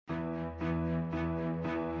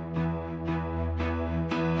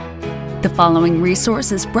The following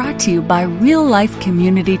resource is brought to you by Real Life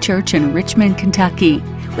Community Church in Richmond, Kentucky.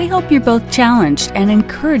 We hope you're both challenged and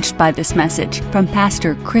encouraged by this message from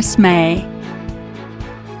Pastor Chris May.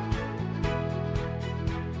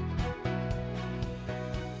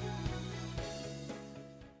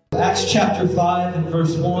 Acts chapter 5 and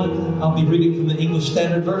verse 1. I'll be reading from the English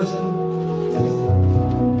Standard Version.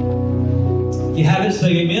 If you have it,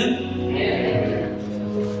 say amen.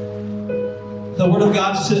 The Word of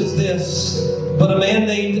God says this: But a man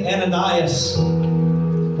named Ananias,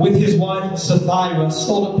 with his wife Sapphira,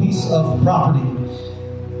 sold a piece of property.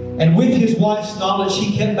 And with his wife's knowledge,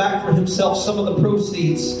 he kept back for himself some of the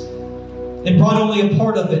proceeds and brought only a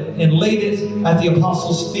part of it and laid it at the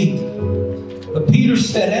apostles' feet. But Peter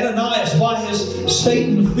said, Ananias, why has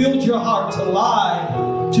Satan filled your heart to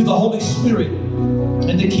lie to the Holy Spirit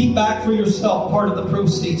and to keep back for yourself part of the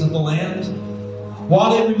proceeds of the land?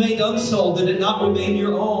 While it remained unsold, did it not remain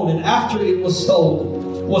your own? And after it was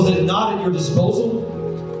sold, was it not at your disposal?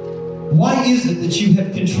 Why is it that you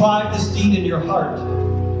have contrived this deed in your heart?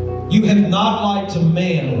 You have not lied to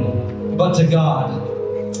man, but to God.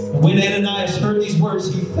 When Ananias heard these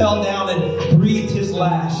words, he fell down and breathed his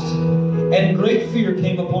last. And great fear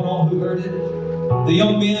came upon all who heard it. The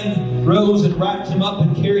young men rose and wrapped him up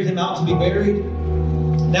and carried him out to be buried.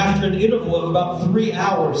 And after an interval of about 3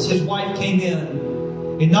 hours, his wife came in,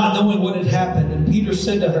 and not knowing what had happened. And Peter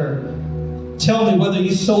said to her, Tell me whether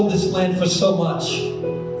you sold this land for so much.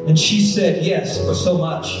 And she said, Yes, for so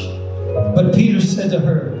much. But Peter said to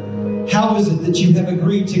her, How is it that you have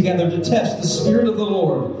agreed together to test the Spirit of the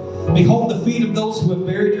Lord? Behold, the feet of those who have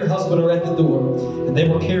buried your husband are at the door, and they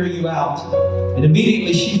will carry you out. And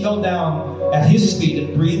immediately she fell down at his feet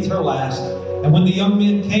and breathed her last. And when the young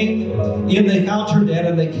men came in, they found her dead,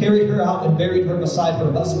 and they carried her out and buried her beside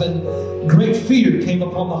her husband. Great fear came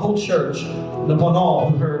upon the whole church and upon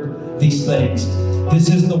all who heard these things. This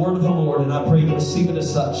is the word of the Lord, and I pray you receive it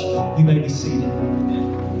as such. You may be seated.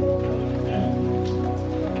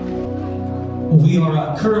 We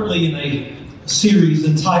are currently in a series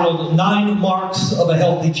entitled 9 Marks of a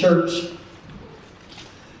Healthy Church,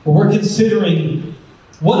 where we're considering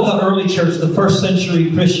what the early church, the first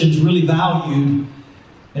century Christians, really valued.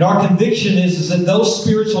 And our conviction is that those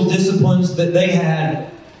spiritual disciplines that they had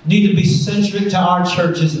need to be centric to our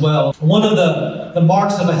church as well. One of the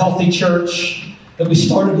marks of a healthy church that we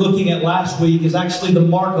started looking at last week is actually the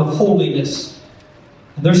mark of holiness.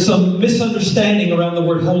 There's some misunderstanding around the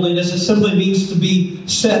word holiness. It simply means to be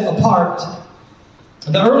set apart.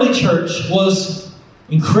 The early church was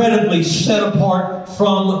incredibly set apart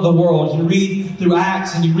from the world. You read through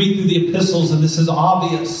Acts and you read through the epistles, and this is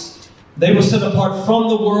obvious. They were set apart from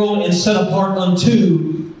the world and set apart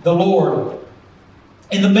unto the Lord.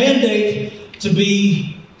 And the mandate to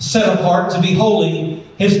be set apart, to be holy,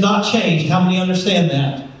 has not changed. How many understand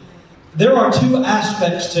that? There are 2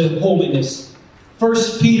 aspects to holiness.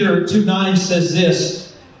 1 Peter 2:9 says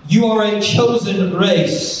this: You are a chosen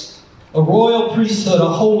race, a royal priesthood, a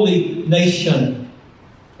holy nation,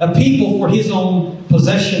 a people for his own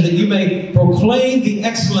possession, that you may proclaim the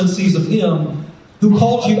excellencies of him who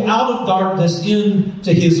called you out of darkness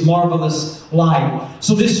into his marvelous light.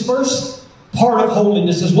 So this first part of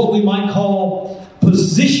holiness is what we might call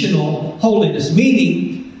positional holiness,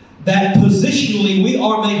 meaning that positionally we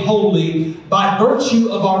are made holy by virtue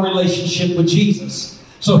of our relationship with Jesus.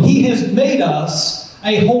 So he has made us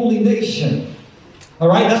a holy nation. All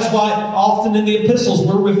right, that's why often in the epistles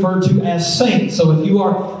we're referred to as saints. So if you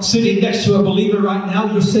are sitting next to a believer right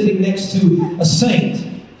now, you're sitting next to a saint.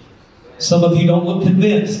 Some of you don't look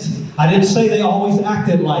convinced. I didn't say they always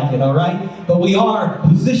acted like it, all right? But we are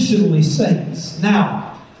positionally saints.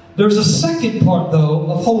 Now, there's a second part,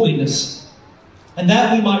 though, of holiness. And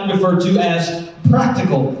that we might refer to as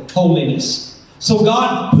practical holiness. So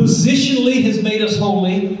God positionally has made us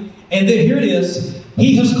holy. And then here it is.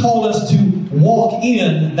 He has called us to walk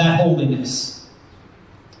in that holiness.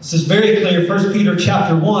 This is very clear. 1 Peter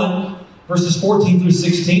chapter 1, verses 14 through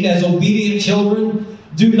 16. As obedient children,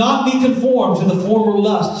 do not be conformed to the former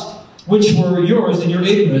lusts which were yours in your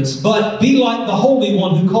ignorance, but be like the Holy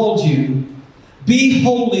One who called you. Be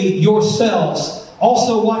holy yourselves.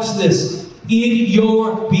 Also, watch this, in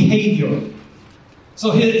your behavior. So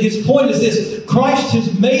his point is this: Christ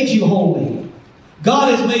has made you holy.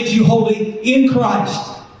 God has made you holy in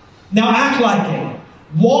Christ. Now act like it.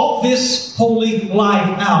 Walk this holy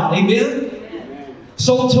life out. Amen?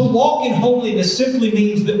 So to walk in holiness simply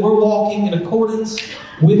means that we're walking in accordance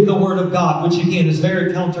with the Word of God, which again is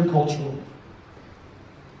very countercultural.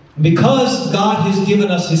 Because God has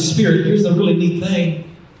given us His Spirit, here's the really neat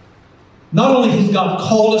thing. Not only has God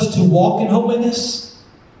called us to walk in holiness,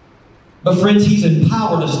 But friends, He's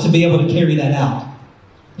empowered us to be able to carry that out.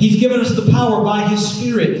 He's given us the power by His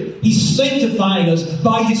Spirit. He's sanctifying us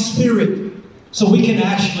by His Spirit so we can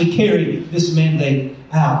actually carry this mandate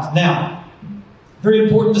out. Now, very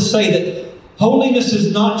important to say that holiness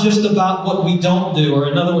is not just about what we don't do,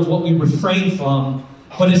 or in other words, what we refrain from,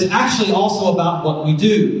 but it's actually also about what we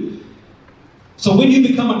do. So when you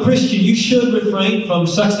become a Christian, you should refrain from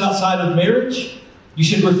sex outside of marriage. You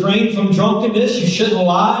should refrain from drunkenness. You shouldn't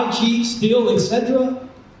lie, cheat, steal, etc.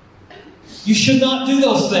 You should not do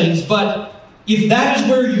those things. But if that is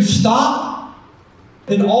where you stop,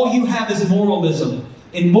 then all you have is moralism.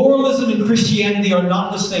 And moralism and Christianity are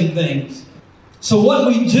not the same things. So what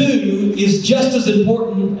we do is just as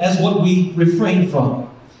important as what we refrain from.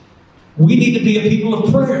 We need to be a people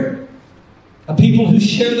of prayer, a people who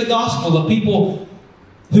share the gospel, a people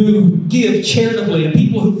who give charitably, a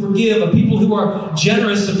people who forgive, a people who are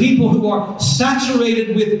generous, a people who are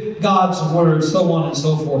saturated with God's word, so on and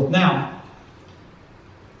so forth. Now,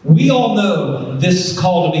 we all know this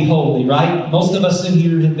call to be holy, right? Most of us in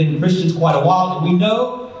here have been Christians quite a while, and we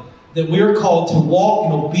know that we are called to walk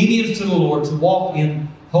in obedience to the Lord, to walk in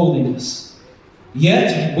holiness.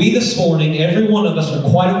 Yet, we this morning, every one of us are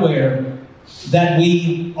quite aware that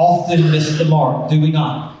we often miss the mark, do we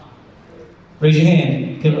not? Raise your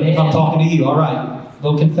hand if I'm talking to you. All right.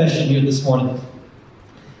 Little confession here this morning.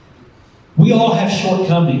 We all have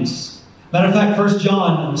shortcomings. Matter of fact, 1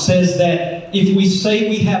 John says that if we say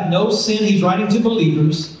we have no sin, he's writing to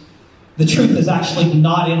believers, the truth is actually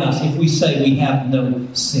not in us if we say we have no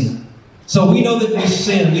sin. So we know that we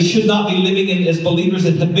sin. We should not be living as believers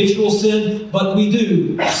in habitual sin, but we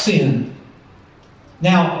do sin.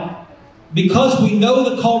 Now, because we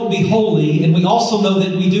know the call to be holy, and we also know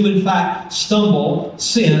that we do in fact stumble,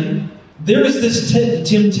 sin, there is this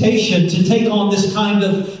temptation to take on this kind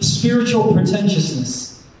of spiritual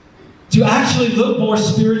pretentiousness, to actually look more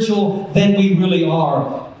spiritual than we really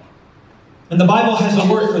are. And the Bible has a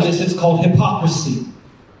word for this. It's called hypocrisy.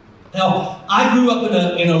 Now, I grew up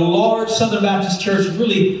in a large Southern Baptist church,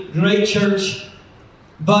 really great church,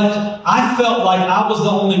 but I felt like I was the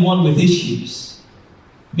only one with issues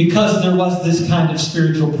because there was this kind of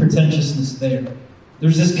spiritual pretentiousness there.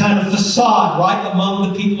 There's this kind of facade right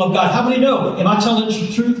among the people of God. How many know? Am I telling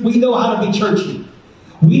the truth? We know how to be churchy.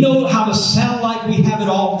 We know how to sound like we have it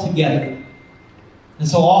all together. And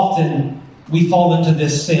so often we fall into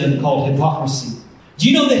this sin called hypocrisy. Do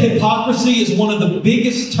you know that hypocrisy is one of the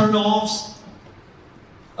biggest turnoffs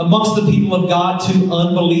amongst the people of God to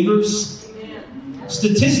unbelievers?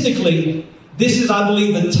 Statistically, this is, I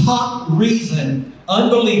believe, the top reason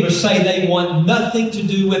unbelievers say they want nothing to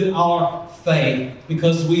do with our faith,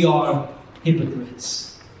 because we are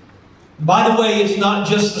hypocrites. By the way, it's not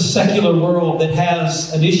just the secular world that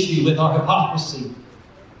has an issue with our hypocrisy.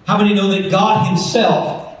 How many know that God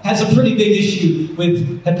Himself has a pretty big issue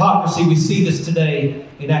with hypocrisy? We see this today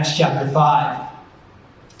in Acts chapter 5.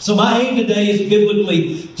 So my aim today is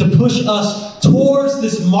biblically to push us towards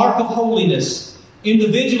this mark of holiness,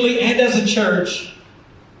 individually and as a church,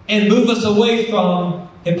 and move us away from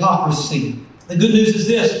hypocrisy. The good news is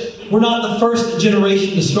this: we're not the first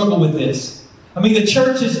generation to struggle with this. I mean, the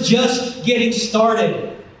church is just getting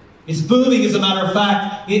started. It's booming, as a matter of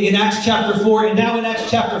fact, in Acts chapter 4, and now in Acts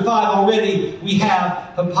chapter 5 already we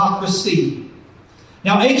have hypocrisy.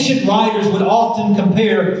 Now, ancient writers would often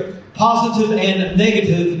compare positive and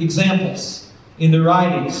negative examples in their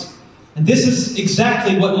writings. And this is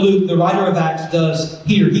exactly what Luke, the writer of Acts, does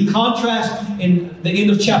here. He contrasts in the end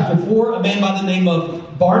of chapter 4 a man by the name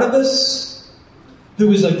of Barnabas,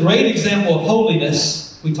 who is a great example of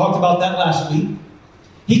holiness. We talked about that last week.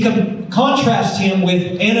 He contrasts him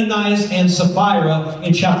with Ananias and Sapphira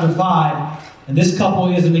in chapter 5. And this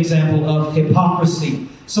couple is an example of hypocrisy.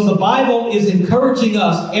 So the Bible is encouraging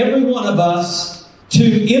us, every one of us,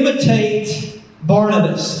 to imitate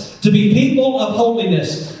Barnabas, to be people of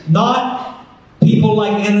holiness, not people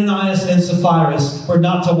like Ananias and Sapphira, or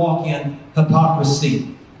not to walk in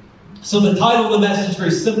hypocrisy. So the title of the message,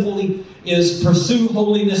 very simply, is Pursue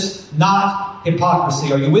Holiness, Not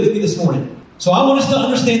Hypocrisy. Are you with me this morning? So I want us to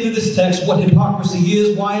understand through this text what hypocrisy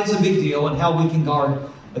is, why it's a big deal, and how we can guard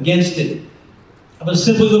against it. I'm going to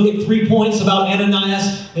simply look at 3 points about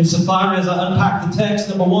Ananias and Sapphira as I unpack the text.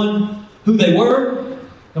 Number 1, who they were.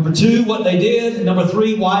 Number 2, what they did. And number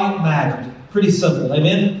 3, why it mattered. Pretty simple,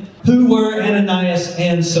 amen? Who were Ananias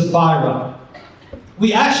and Sapphira?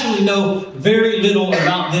 We actually know very little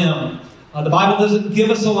about them. The Bible doesn't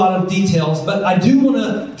give us a lot of details, but I do want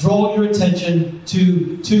to draw your attention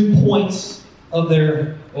to 2 points of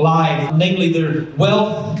their life, namely their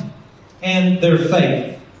wealth and their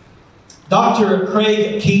faith. Dr.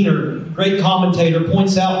 Craig Keener great commentator,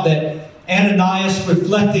 points out that Ananias,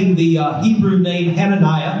 reflecting the Hebrew name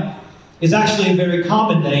Hananiah, is actually a very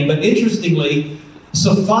common name. But interestingly,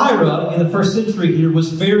 Sapphira in the first century here was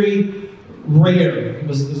very rare. It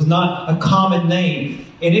was not a common name.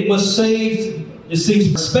 And it was saved, it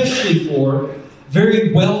seems, especially for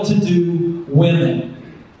very well-to-do women.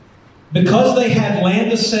 Because they had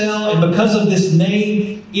land to sell, and because of this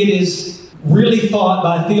name, it is really thought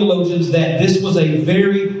by theologians that this was a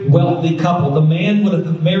very wealthy couple. The man would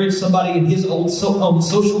have married somebody in his own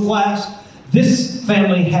social class. This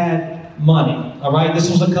family had money, all right?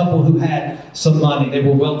 This was a couple who had some money. They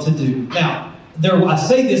were well-to-do. Now, I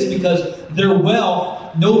say this because their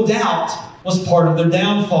wealth, no doubt, was part of their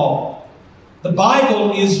downfall. The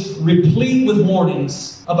Bible is replete with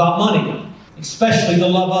warnings about money, especially the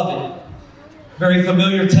love of it. Very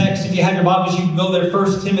familiar text. If you have your Bibles, you can go there.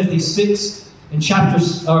 1 Timothy 6 in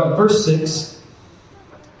verse 6.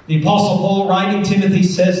 The Apostle Paul, writing Timothy,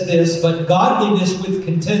 says this, "But godliness with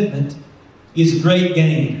contentment is great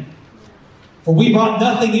gain. For we brought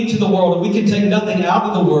nothing into the world, and we can take nothing out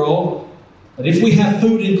of the world. But if we have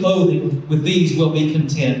food and clothing, with these we'll be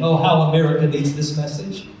content." Oh, how America needs this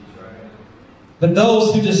message. But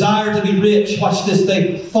those who desire to be rich, watch this,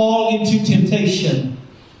 they fall into temptation.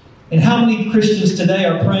 And how many Christians today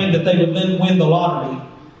are praying that they would win the lottery?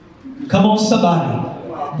 Come on, somebody.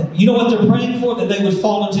 You know what they're praying for? That they would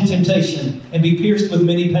fall into temptation and be pierced with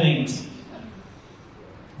many pains.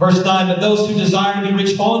 Verse 9, "But those who desire to be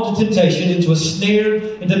rich fall into temptation, into a snare,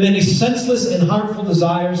 into many senseless and harmful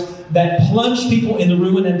desires that plunge people into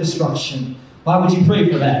ruin and destruction." Why would you pray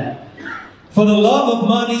for that? "For the love of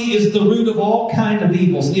money is the root of all kinds of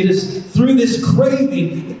evils. It is through this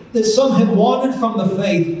craving that some have wandered from the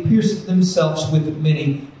faith, pierced themselves with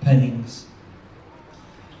many pains."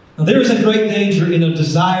 Now, there is a great danger in a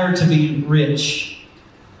desire to be rich.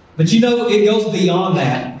 But you know, it goes beyond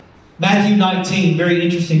that. Matthew 19, very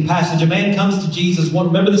interesting passage. A man comes to Jesus.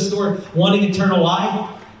 Remember the story? Wanting eternal life.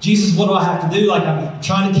 Jesus, what do I have to do? Like, I'm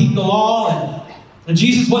trying to keep the law. And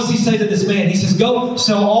Jesus, what's he say to this man? He says, "Go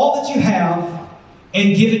sell all that you have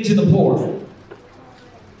and give it to the poor.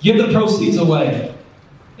 Give the proceeds away.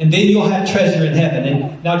 And then you'll have treasure in heaven."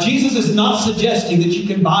 And now Jesus is not suggesting that you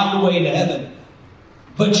can buy your way into heaven.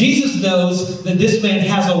 But Jesus knows that this man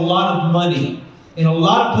has a lot of money and a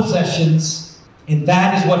lot of possessions. And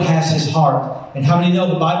that is what has his heart. And how many know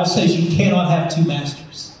the Bible says you cannot have two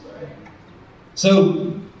masters?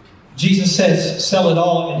 So Jesus says, sell it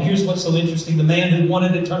all. And here's what's so interesting. The man who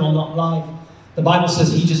wanted eternal life, the Bible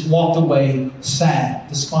says he just walked away sad,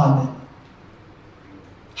 despondent.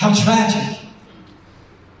 How tragic.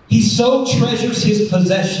 He so treasures his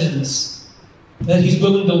possessions that he's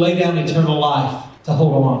willing to lay down eternal life to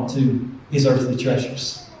hold on to his earthly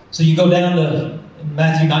treasures. So you go down to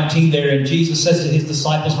Matthew 19 there, and Jesus says to his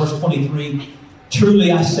disciples, verse 23,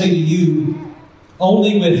 "Truly I say to you,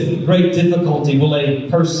 only with great difficulty will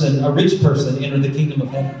a rich person enter the kingdom of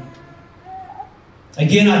heaven."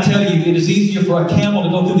 Again, I tell you, it is easier for a camel to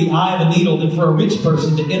go through the eye of a needle than for a rich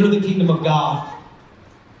person to enter the kingdom of God.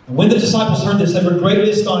 And when the disciples heard this, they were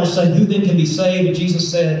greatly astonished, saying, "Who then can be saved?" And Jesus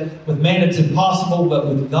said, "With man it's impossible, but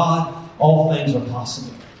with God all things are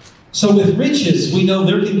possible." So with riches, we know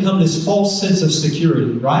there can come this false sense of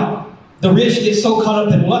security, right? The rich get so caught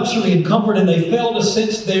up in luxury and comfort, and they fail to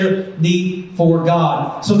sense their need for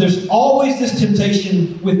God. So there's always this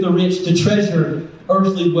temptation with the rich to treasure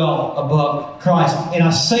earthly wealth above Christ. And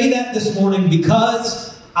I say that this morning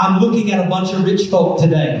because I'm looking at a bunch of rich folk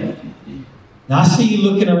today. Now I see you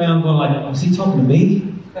looking around going like, "Was he talking to me?"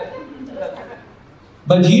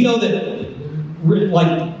 But do you know that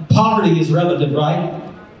poverty is relative, right?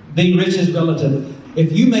 Being rich is relative.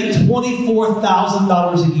 If you make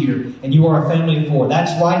 $24,000 a year and you are a family of four,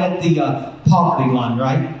 that's right at the poverty line,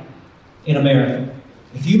 right? In America.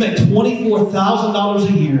 If you make $24,000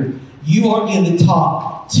 a year, you are in the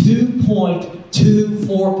top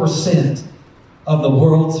 2.24% of the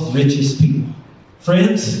world's richest people.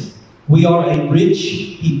 Friends, we are a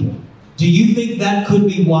rich people. Do you think that could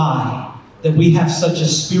be why that we have such a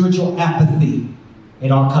spiritual apathy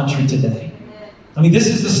in our country today? I mean, this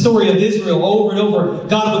is the story of Israel over and over.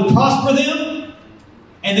 God would prosper them,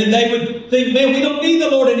 and then they would think, "Man, we don't need the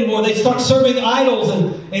Lord anymore." They start serving idols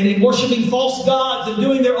and worshiping false gods and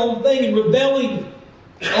doing their own thing and rebelling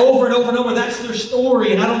over and over and over. That's their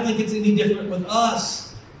story, and I don't think it's any different with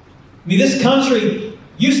us. I mean, this country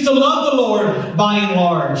used to love the Lord by and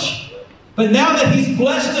large. But now that He's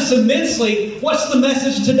blessed us immensely, what's the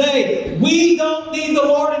message today? We don't need the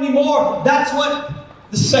Lord anymore. That's what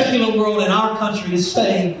the secular world in our country is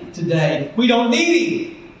saying today. We don't need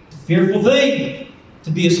Him. Fearful thing.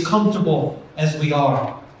 to be as comfortable as we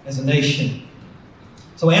are as a nation.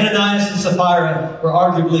 So Ananias and Sapphira were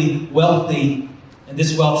arguably wealthy, and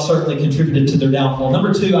this wealth certainly contributed to their downfall.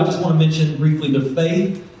 Number two, I just want to mention briefly their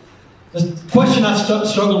faith. The question I've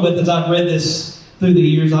struggled with as I've read this through the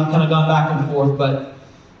years, I've kind of gone back and forth, but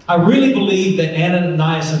I really believe that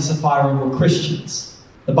Ananias and Sapphira were Christians.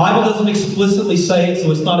 The Bible doesn't explicitly say it,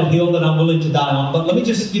 so it's not a hill that I'm willing to die on, but let me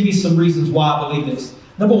just give you some reasons why I believe this.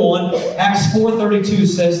 Number one, Acts 4:32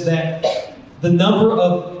 says that the number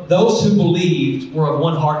of those who believed were of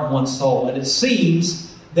one heart and one soul. And it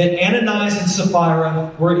seems that Ananias and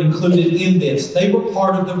Sapphira were included in this. They were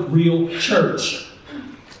part of the real church.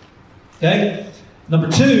 Okay?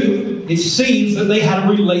 Number two, it seems that they had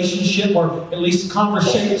a relationship or at least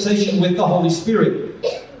conversation with the Holy Spirit.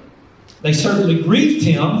 They certainly grieved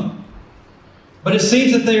him, but it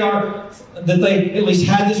seems that they at least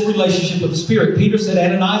had this relationship with the Spirit. Peter said,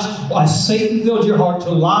 Ananias, why Satan filled your heart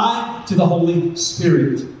to lie to the Holy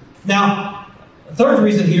Spirit. Now, third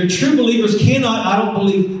reason here, true believers cannot, I don't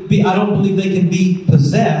believe they can be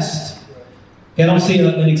possessed. Okay, I don't see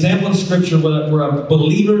an example in Scripture where a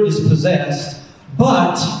believer is possessed,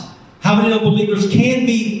 but how many of believers can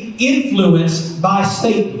be influenced by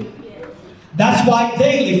Satan? That's why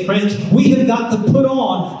daily, friends, we have got to put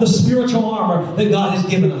on the spiritual armor that God has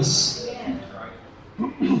given us.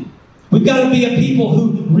 We've got to be a people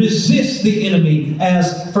who resist the enemy,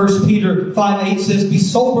 as 1 Peter 5:8 says, be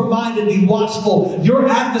sober-minded, be watchful. Your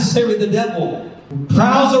adversary, the devil,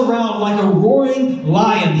 prowls around like a roaring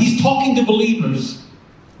lion. He's talking to believers.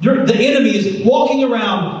 The enemy is walking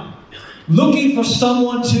around looking for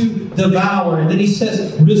someone to devour. And then he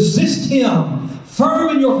says, resist him,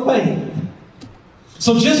 firm in your faith.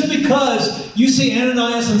 So just because you see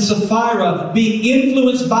Ananias and Sapphira being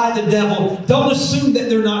influenced by the devil, don't assume that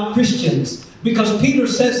they're not Christians. Because Peter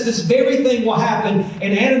says this very thing will happen,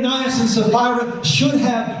 and Ananias and Sapphira should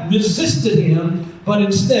have resisted him, but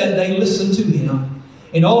instead they listened to him.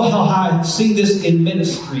 And oh, how I've seen this in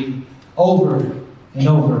ministry over and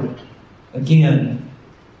over again.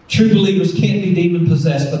 True believers can't be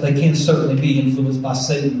demon-possessed, but they can certainly be influenced by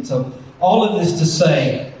Satan. So all of this to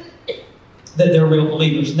say that they're real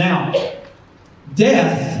believers. Now,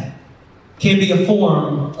 death can be a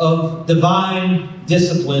form of divine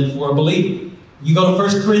discipline for a believer. You go to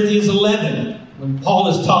 1 Corinthians 11, when Paul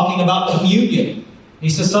is talking about communion. He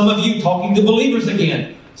says, some of you, talking to believers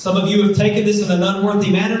again, some of you have taken this in an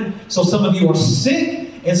unworthy manner, so some of you are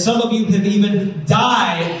sick, and some of you have even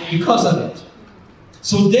died because of it.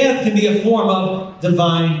 So death can be a form of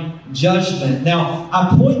divine judgment. Now,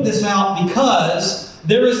 I point this out because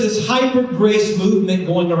there is this hyper grace movement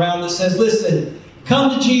going around that says, listen,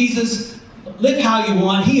 come to Jesus, live how you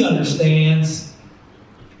want, He understands.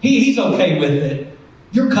 He's okay with it.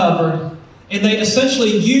 You're covered. And they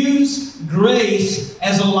essentially use grace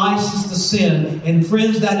as a license to sin. And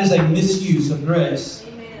friends, that is a misuse of grace.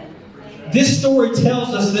 Amen. This story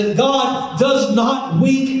tells us that God does not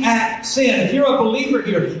wink at sin. If you're a believer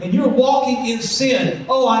here and you're walking in sin,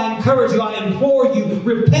 oh, I encourage you, I implore you,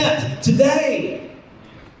 repent today.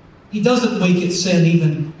 He doesn't wink at sin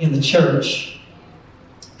even in the church.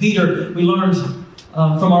 Peter, we learned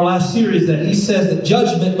from our last series that he says that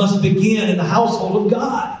judgment must begin in the household of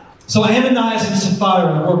God. So Ananias and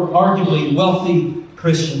Sapphira were arguably wealthy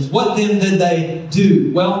Christians. What then did they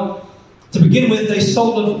do? Well, to begin with, they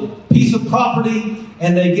sold a piece of property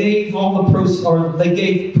and they gave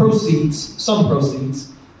proceeds, some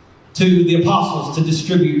proceeds, to the apostles to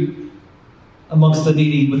distribute amongst the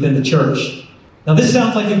needy within the church. Now this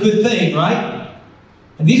sounds like a good thing, right?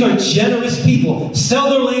 And these are generous people. Sell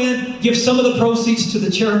their land, give some of the proceeds to the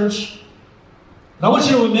church. And I want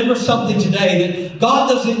you to remember something today, that God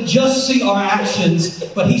doesn't just see our actions,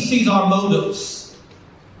 but He sees our motives.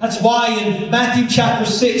 That's why in Matthew chapter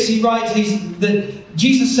 6, He writes that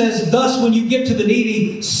Jesus says, thus when you give to the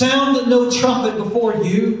needy, sound no trumpet before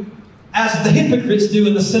you, as the hypocrites do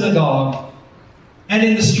in the synagogue and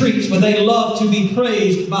in the streets, where they love to be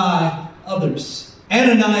praised by others.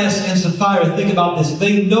 Ananias and Sapphira, think about this.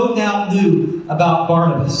 They no doubt knew about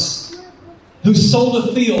Barnabas, who sold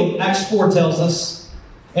a field, Acts 4 tells us,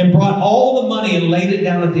 and brought all the money and laid it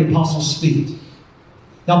down at the apostles' feet.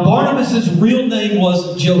 Now Barnabas' real name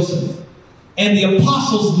was Joseph, and the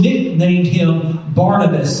apostles nicknamed him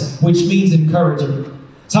Barnabas, which means encourager.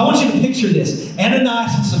 So I want you to picture this.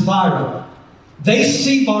 Ananias and Sapphira, they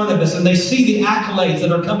see Barnabas and they see the accolades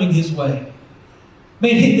that are coming his way.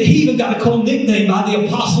 Man, he even got a cool nickname by the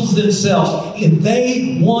apostles themselves. And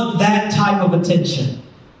they want that type of attention.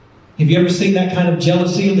 Have you ever seen that kind of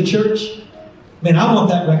jealousy in the church? Man, I want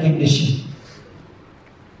that recognition.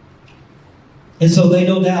 And so they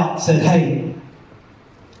no doubt said, hey,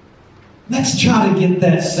 let's try to get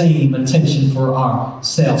that same attention for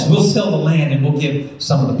ourselves. We'll sell the land and we'll give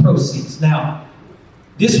some of the proceeds. Now,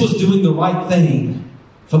 this was doing the right thing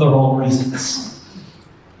for the wrong reasons.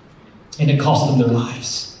 And it cost them their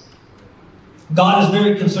lives. God is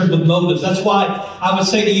very concerned with motives. That's why I would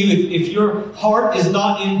say to you, if your heart is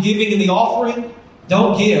not in giving in the offering,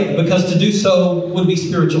 don't give, because to do so would be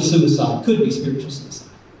spiritual suicide. Could be spiritual suicide.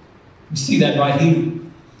 You see that right here.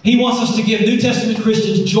 He wants us to give New Testament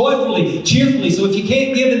Christians joyfully, cheerfully. So if you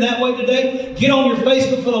can't give in that way today, get on your face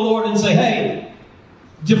before the Lord and say, hey,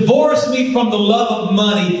 divorce me from the love of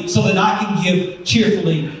money so that I can give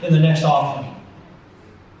cheerfully in the next offering.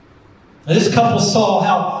 Now, this couple saw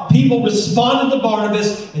how people responded to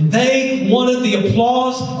Barnabas, and they wanted the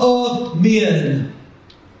applause of men.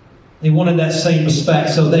 They wanted that same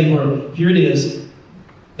respect, so they were, here it is,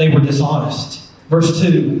 they were dishonest. Verse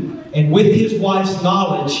 2, and with his wife's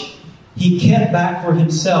knowledge, he kept back for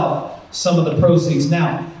himself some of the proceeds.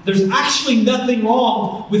 Now, there's actually nothing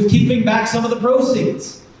wrong with keeping back some of the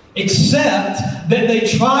proceeds, except that they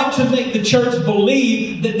tried to make the church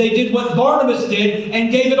believe that they did what Barnabas did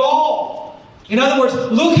and gave it all. In other words,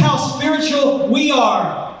 look how spiritual we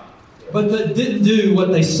are. But they didn't do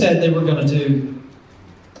what they said they were going to do.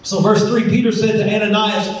 So verse 3, Peter said to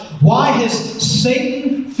Ananias, why has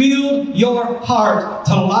Satan filled your heart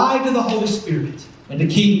to lie to the Holy Spirit and to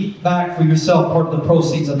keep back for yourself part of the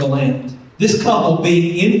proceeds of the land? This couple,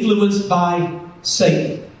 being influenced by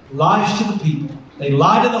Satan, lies to the people. They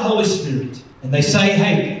lie to the Holy Spirit. And they say,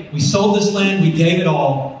 hey, we sold this land, we gave it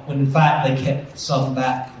all, when in fact they kept some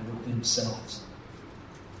back for themselves.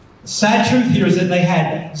 The sad truth here is that they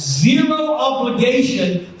had zero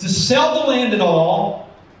obligation to sell the land at all,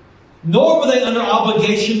 nor were they under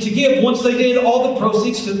obligation to give once they did all the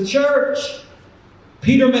proceeds to the church.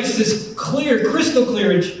 Peter makes this clear, crystal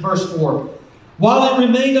clear in verse 4. While it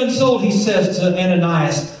remained unsold, he says to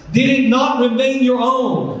Ananias, did it not remain your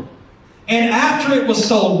own? And after it was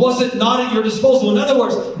sold, was it not at your disposal? In other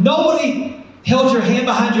words, nobody held your hand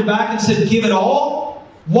behind your back and said, give it all.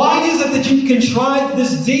 Why is it that you contrived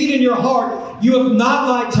this deed in your heart? You have not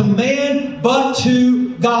lied to man, but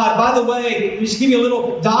to God. By the way, let me just give you a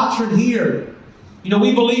little doctrine here. You know,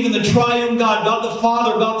 we believe in the triune God, God the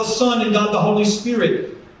Father, God the Son, and God the Holy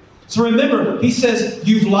Spirit. So remember, he says,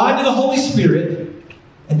 you've lied to the Holy Spirit.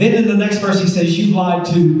 And then in the next verse, he says, you've lied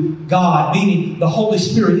to God, meaning the Holy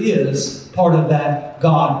Spirit is part of that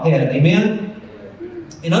Godhead. Amen?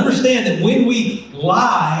 And understand that when we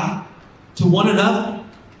lie to one another,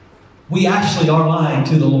 we actually are lying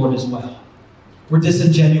to the Lord as well. We're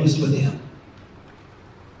disingenuous with Him.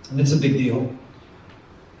 And it's a big deal.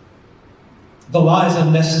 The lie is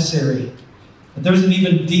unnecessary. But there's an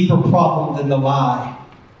even deeper problem than the lie.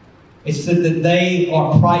 It's that they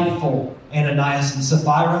are prideful, Ananias and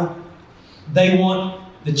Sapphira. They want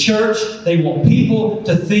the church, they want people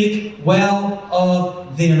to think well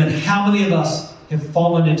of them. And how many of us have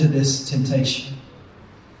fallen into this temptation?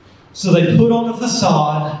 So they put on a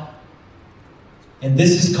facade, and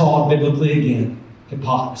this is called, biblically again,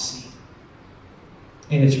 hypocrisy.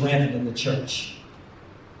 And it's rampant in the church.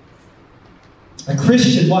 A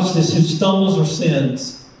Christian, watch this, who stumbles or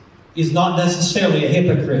sins is not necessarily a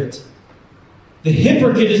hypocrite. The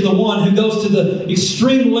hypocrite is the one who goes to the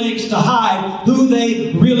extreme lengths to hide who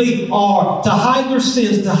they really are, to hide their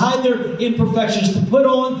sins, to hide their imperfections, to put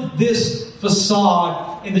on this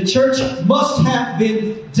facade. And the church must have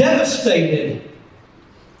been devastated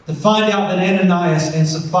to find out that Ananias and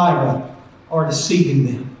Sapphira are deceiving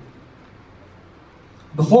them.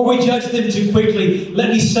 Before we judge them too quickly, let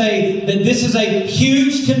me say that this is a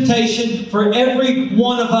huge temptation for every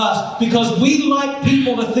one of us, because we like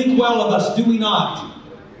people to think well of us, do we not?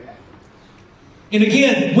 And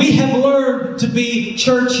again, we have learned to be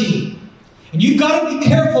churchy. And you've got to be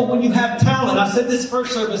careful when you have talent. I said this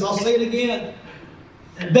first service, I'll say it again.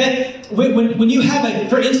 That when you have,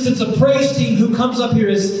 for instance, a praise team who comes up here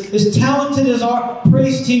as talented as our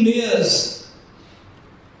praise team is,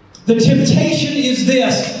 the temptation is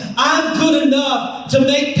this: I'm good enough to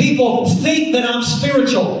make people think that I'm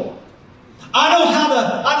spiritual. I know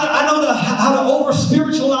how to over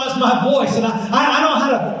spiritualize my voice, and I know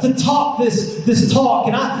how to talk this talk,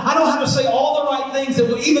 and I know how to say all the right things that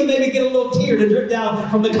will even maybe get a little tear to drip down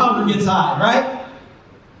from the congregant's eye, right?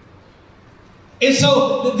 And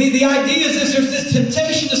so the idea is this: there's this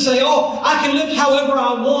temptation to say, oh, I can live however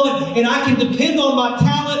I want, and I can depend on my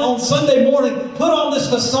talent on Sunday morning, put on this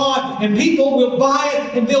facade, and people will buy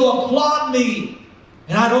it and they'll applaud me.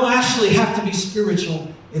 And I don't actually have to be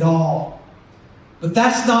spiritual at all. But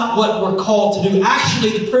that's not what we're called to do.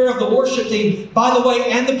 Actually, the prayer of the worship team, by the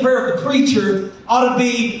way, and the prayer of the preacher ought to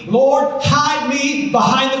be, Lord, hide me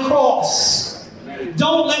behind the cross.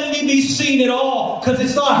 Don't let me be seen at all. Because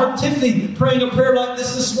it's not. I heard Tiffany praying a prayer like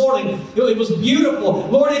this morning. It was beautiful.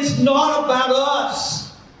 Lord, it's not about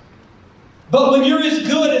us. But when you're as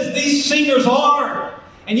good as these singers are,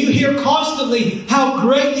 and you hear constantly how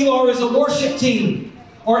great you are as a worship team,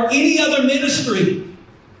 or any other ministry,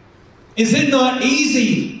 is it not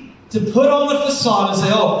easy to put on the facade and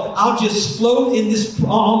say, oh, I'll just float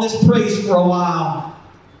on this praise for a while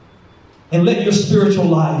and let your spiritual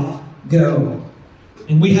life go?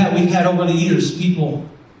 And we've had over the years people,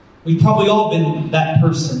 we've probably all been that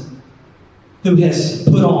person who has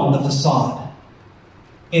put on the facade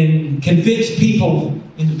and convinced people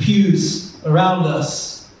in the pews around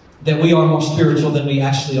us that we are more spiritual than we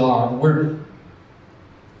actually are.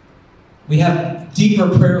 We have deeper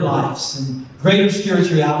prayer lives and greater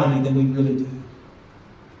spirituality than we really do.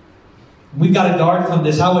 We've got to guard from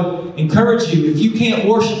this. I would encourage you, if you can't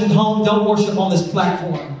worship at home, don't worship on this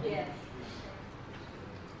platform.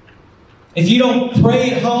 If you don't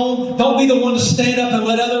pray at home, don't be the one to stand up and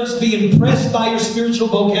let others be impressed by your spiritual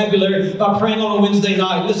vocabulary by praying on a Wednesday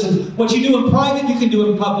night. Listen, what you do in private, you can do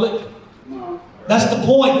in public. That's the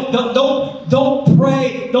point. Don't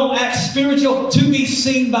pray, don't act spiritual to be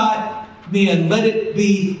seen by men. Let it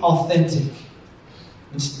be authentic.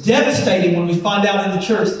 It's devastating when we find out in the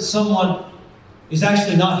church that someone is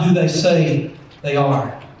actually not who they say they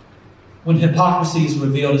are. When hypocrisy is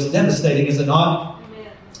revealed, it's devastating, is it not?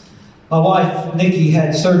 My wife, Nikki,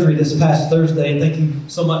 had surgery this past Thursday, and thank you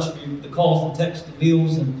so much for the calls and texts and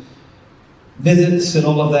meals and visits and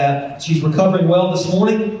all of that. She's recovering well this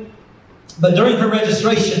morning. But during her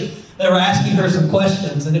registration, they were asking her some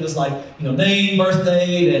questions, and it was like, name, birth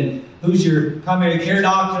date, and who's your primary care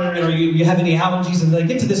doctor, or you have any allergies? And they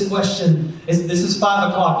get to this question. This is 5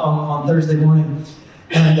 o'clock on Thursday morning.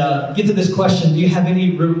 And get to this question, do you have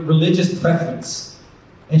any religious preference?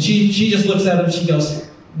 And she just looks at him and she goes,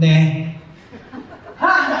 nah.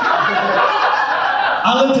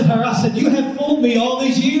 I looked at her, I said, you have fooled me all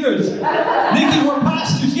these years. Nikki, we're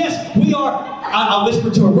pastors. Yes, we are. I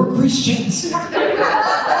whispered to her, we're Christians.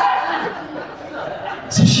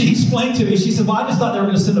 So she explained to me, she said, well, I just thought they were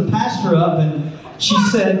going to send a pastor up. And she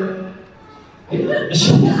said, I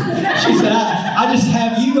just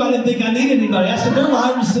have you. I didn't think I needed anybody. I said, they're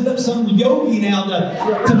liable to send up some yogi now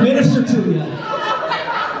to minister to you.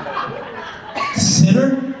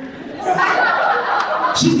 Sinner.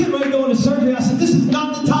 She's getting ready to go into surgery. I said, this is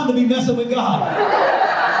not the time to be messing with God.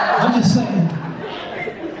 I'm just saying.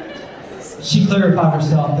 She clarified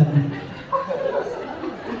herself, and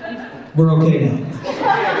we're okay now.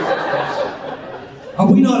 Are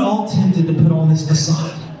we not all tempted to put on this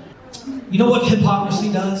facade? You know what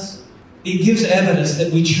hypocrisy does? It gives evidence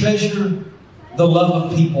that we treasure the love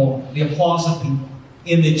of people, the applause of people,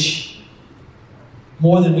 image,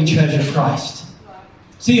 more than we treasure Christ.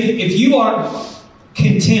 See, if you are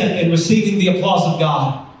content in receiving the applause of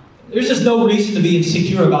God, there's just no reason to be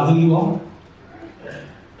insecure about who you are.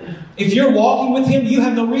 If you're walking with Him, you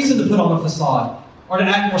have no reason to put on a facade or to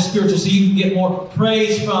act more spiritual so you can get more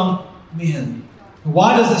praise from men.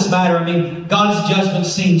 Why does this matter? I mean, God's judgment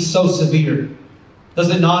seems so severe. Does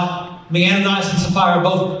it not? I mean, Ananias and Sapphira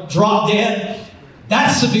both drop dead.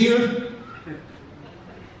 That's severe.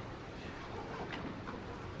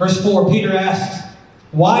 Verse 4, Peter asks,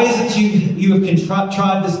 why is it you have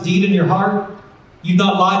contrived this deed in your heart? You've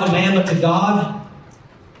not lied to man but to God.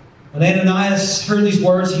 When Ananias heard these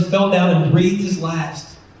words, he fell down and breathed his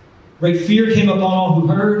last. Great fear came upon all who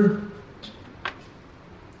heard.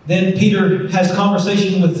 Then Peter has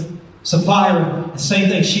conversation with Sapphira. The same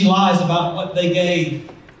thing. She lies about what they gave.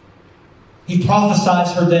 He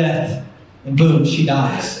prophesies her death. And boom, she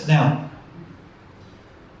dies. Now,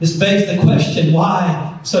 this begs the question,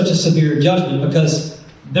 why such a severe judgment? Because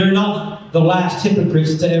they're not the last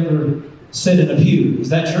hypocrites to ever sit in a pew. Is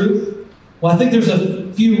that true? Well, I think there's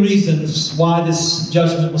a few reasons why this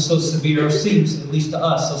judgment was so severe, or seems, at least to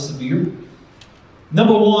us, so severe.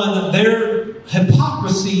 Number one, their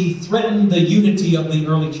hypocrisy threatened the unity of the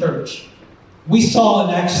early church. We saw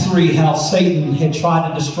in Acts 3 how Satan had tried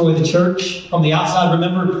to destroy the church from the outside.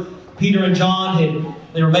 Remember, Peter and John,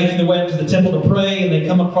 they were making their way up to the temple to pray, and they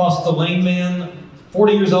come across the lame man,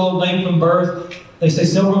 40 years old, lame from birth. They say,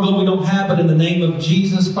 silver and gold we don't have, but in the name of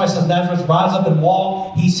Jesus Christ of Nazareth, rise up and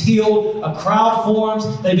walk. He's healed. A crowd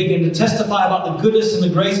forms. They begin to testify about the goodness and the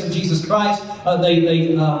grace of Jesus Christ.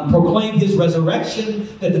 They proclaim His resurrection,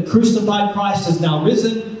 that the crucified Christ is now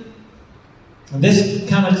risen. And this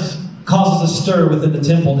kind of causes a stir within the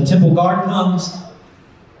temple. The temple guard comes.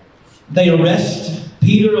 They arrest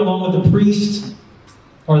Peter along with the priest,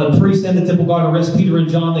 or the priest and the temple guard arrest Peter and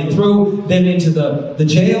John. They throw them into the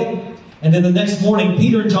jail. And then the next morning,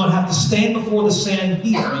 Peter and John have to stand before the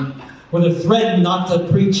Sanhedrin, where they're threatened not to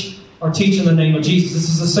preach or teach in the name of Jesus. This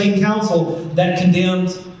is the same council that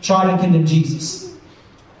tried and condemned Jesus.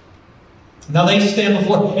 Now they stand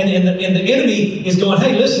before, and the enemy is going,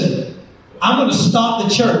 hey, listen, I'm going to stop the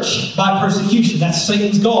church by persecution. That's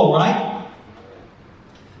Satan's goal, right?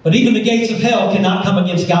 But even the gates of hell cannot come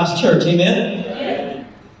against God's church. Amen? Yeah.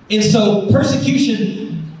 And so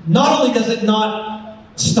persecution, not only does it not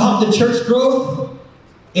stop the church growth,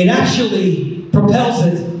 it actually propels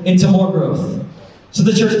it into more growth. So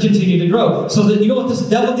the church continued to grow. So that, you know what this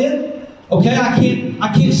devil did? Okay,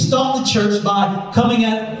 I can't stop the church by coming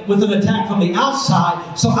with an attack from the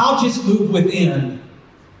outside, so I'll just move within.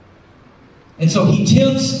 And so he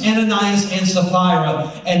tempts Ananias and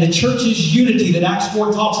Sapphira, and the church's unity that Acts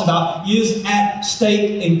 4 talks about is at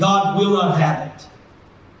stake, and God will not have it.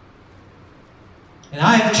 And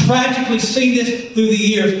I have tragically seen this through the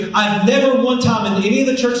years. I've never one time in any of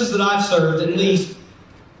the churches that I've served, at least,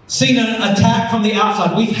 seen an attack from the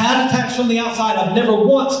outside. We've had attacks from the outside. I've never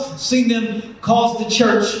once seen them cause the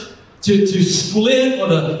church to split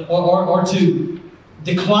or to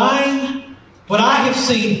decline. But I have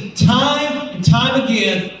seen time and time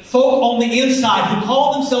again folk on the inside who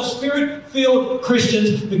call themselves Spirit-filled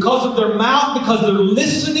Christians because of their mouth, because they're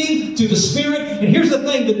listening to the Spirit. And here's the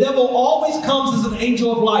thing, the devil always comes as an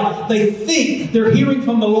angel of light. They think they're hearing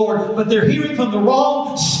from the Lord, but they're hearing from the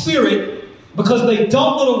wrong spirit because they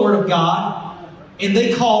don't know the Word of God, and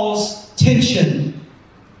they cause tension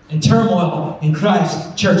and turmoil in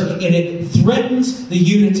Christ's church, and it threatens the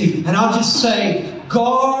unity. And I'll just say,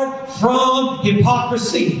 guard from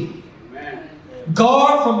hypocrisy.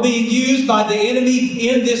 Guard from being used by the enemy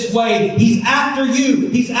in this way. He's after you.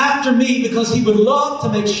 He's after me because he would love to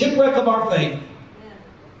make shipwreck of our faith.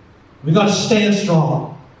 We've got to stand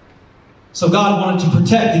strong. So God wanted to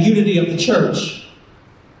protect the unity of the church.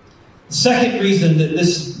 The second reason that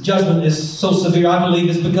this judgment is so severe, I believe,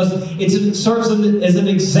 is because it serves as an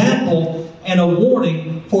example and a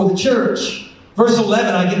warning for the church. Verse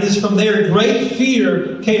 11, I get this from there. Great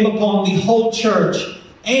fear came upon the whole church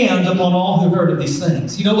and upon all who heard of these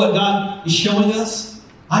things. You know what God is showing us?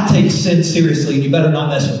 I take sin seriously, and you better not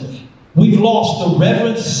mess with me. We've lost the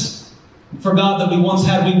reverence for God that we once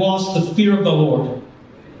had. We lost the fear of the Lord.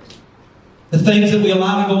 The things that we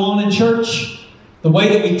allow to go on in church, the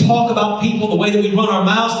way that we talk about people, the way that we run our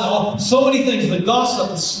mouths, so many things, the gossip,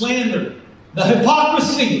 the slander, the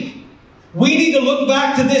hypocrisy. We need to look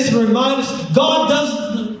back to this and remind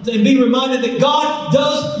us, and be reminded that God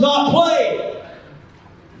does not play.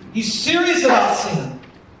 He's serious about sin.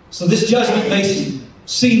 So this judgment may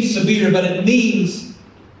seem severe, but it is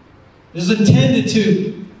intended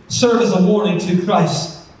to serve as a warning to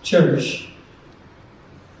Christ's church.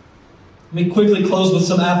 Let me quickly close with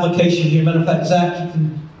some application here. Matter of fact, Zach, you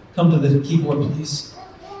can come to the keyboard, please.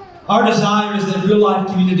 Our desire is that Real Life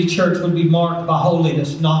Community Church would be marked by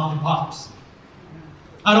holiness, not hypocrisy.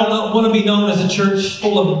 I don't want to be known as a church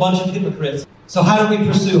full of a bunch of hypocrites. So how do we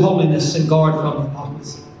pursue holiness and guard from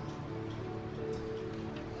hypocrisy?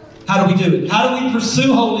 How do we do it? How do we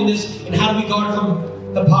pursue holiness and how do we guard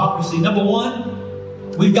from hypocrisy? Number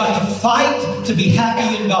one, we've got to fight to be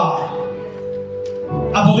happy in God.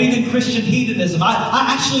 I believe in Christian hedonism. I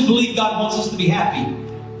actually believe God wants us to be happy.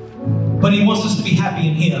 But He wants us to be happy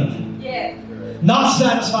in Him. Yeah. Not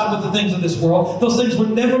satisfied with the things of this world. Those things were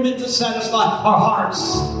never meant to satisfy our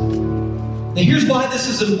hearts. Now here's why this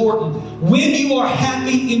is important. When you are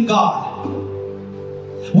happy in God,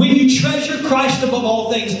 when you treasure Christ above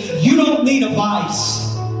all things, you don't need a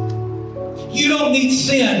vice. You don't need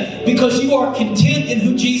sin because you are content in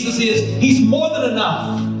who Jesus is. He's more than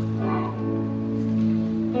enough.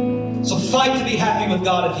 So fight to be happy with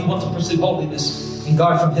God if you want to pursue holiness and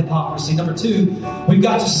guard from hypocrisy. Number two, we've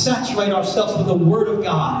got to saturate ourselves with the Word of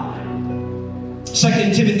God.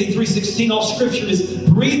 2 Timothy 3:16, all Scripture is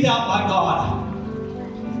breathed out by God,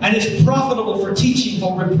 and it's profitable for teaching,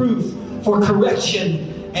 for reproof, for correction,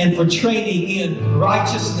 and for training in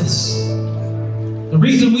righteousness. The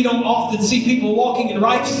reason we don't often see people walking in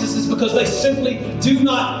righteousness is because they simply do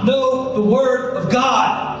not know the Word of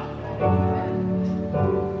God.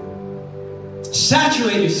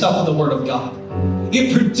 Saturate yourself with the Word of God.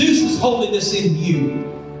 It produces holiness in you.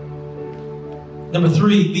 Number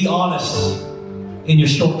three, be honest in your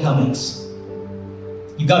shortcomings.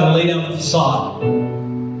 You've got to lay down the facade.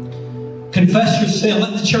 Confess your sin.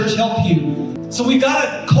 Let the church help you. So we've got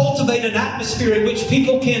to cultivate an atmosphere in which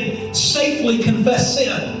people can safely confess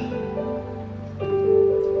sin.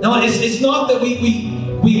 Now, it's not that we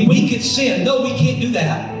weaken sin. No, we can't do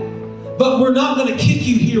that. But we're not going to kick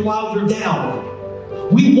you here while you're down.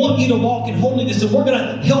 We want you to walk in holiness, and we're going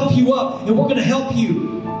to help you up, and we're going to help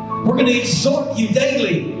you. We're going to exhort you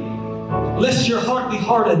daily, lest your heart be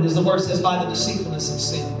hardened, as the word says, by the deceitfulness of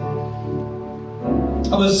sin.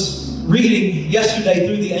 I was reading yesterday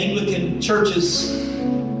through the Anglican Church's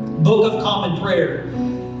Book of Common Prayer.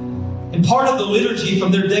 And part of the liturgy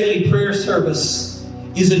from their daily prayer service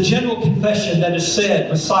is a general confession that is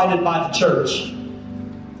said, recited by the church.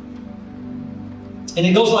 And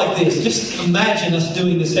it goes like this. Just imagine us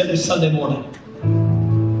doing this every Sunday morning.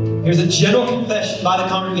 Here's a general confession by the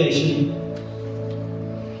congregation.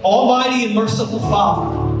 Almighty and merciful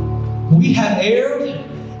Father, we have erred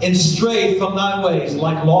and strayed from thy ways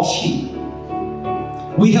like lost sheep.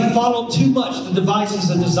 We have followed too much the devices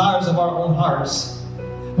and desires of our own hearts.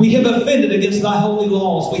 We have offended against thy holy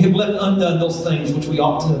laws. We have left undone those things which we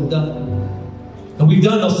ought to have done. And we've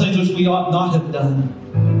done those things which we ought not have done.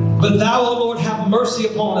 But thou, O Lord, have mercy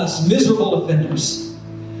upon us, miserable offenders.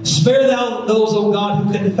 Spare thou those, O God,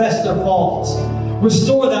 who confess their faults.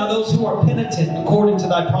 Restore thou those who are penitent according to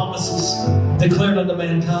thy promises declared unto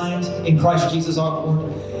mankind in Christ Jesus our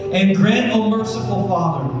Lord. And grant, O merciful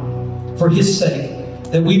Father, for his sake,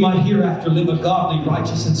 that we might hereafter live a godly,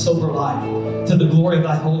 righteous, and sober life to the glory of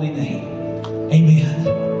thy holy name. Amen.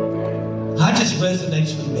 That just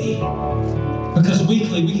resonates with me. Because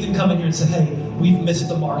weekly we can come in here and say, hey, we've missed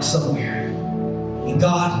the mark somewhere. And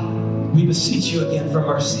God, we beseech you again for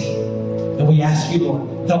mercy. And we ask you,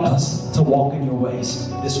 Lord, help us to walk in your ways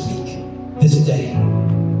this week, this day.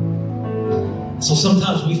 So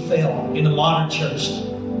sometimes we fail in the modern church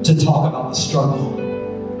to talk about the struggle.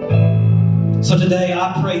 So today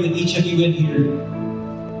I pray that each of you in here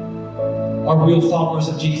are real followers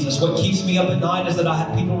of Jesus. What keeps me up at night is that I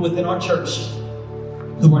have people within our church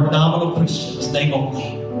who are nominal Christians, name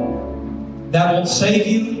only. That won't save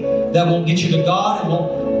you. That won't get you to God.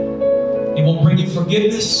 It won't bring you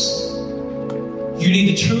forgiveness. You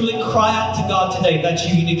need to truly cry out to God today. If that's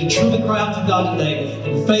you, you need to truly cry out to God today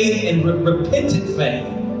in faith and repentant faith.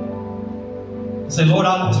 And say, Lord,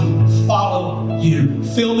 I want to follow you.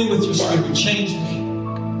 Fill me with your Spirit. Change me.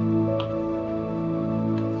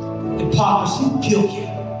 Hypocrisy will kill you.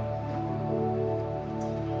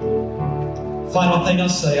 Final thing I'll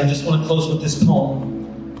say, I just want to close with this poem.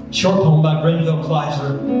 Short poem by Grenville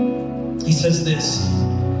Kleiser. He says this: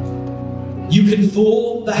 you can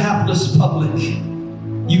fool the hapless public.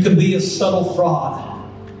 You can be a subtle fraud.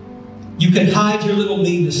 You can hide your little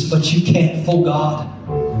meanness, but you can't fool God.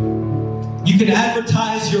 You can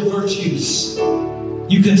advertise your virtues.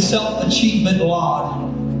 You can self-achievement laud.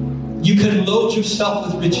 You can load yourself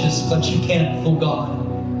with riches, but you can't fool God.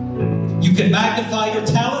 You can magnify your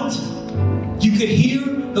talent. You can hear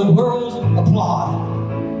the world applaud.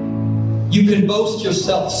 You can boast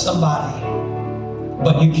yourself somebody,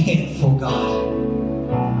 but you can't fool God.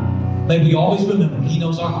 May we always remember He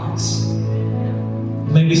knows our hearts.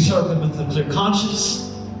 May we serve Him with a clear conscience.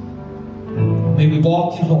 May we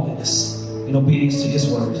walk in holiness in obedience to His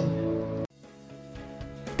word.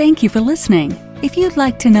 Thank you for listening. If you'd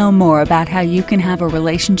like to know more about how you can have a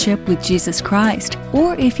relationship with Jesus Christ,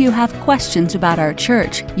 or if you have questions about our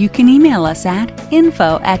church, you can email us at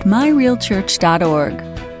info@myrealchurch.org.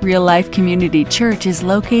 Real Life Community Church is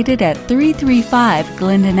located at 335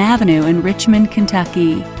 Glendon Avenue in Richmond,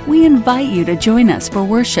 Kentucky. We invite you to join us for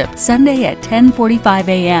worship Sunday at 10:45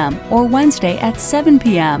 a.m. or Wednesday at 7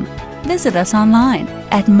 p.m. Visit us online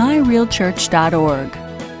at myrealchurch.org.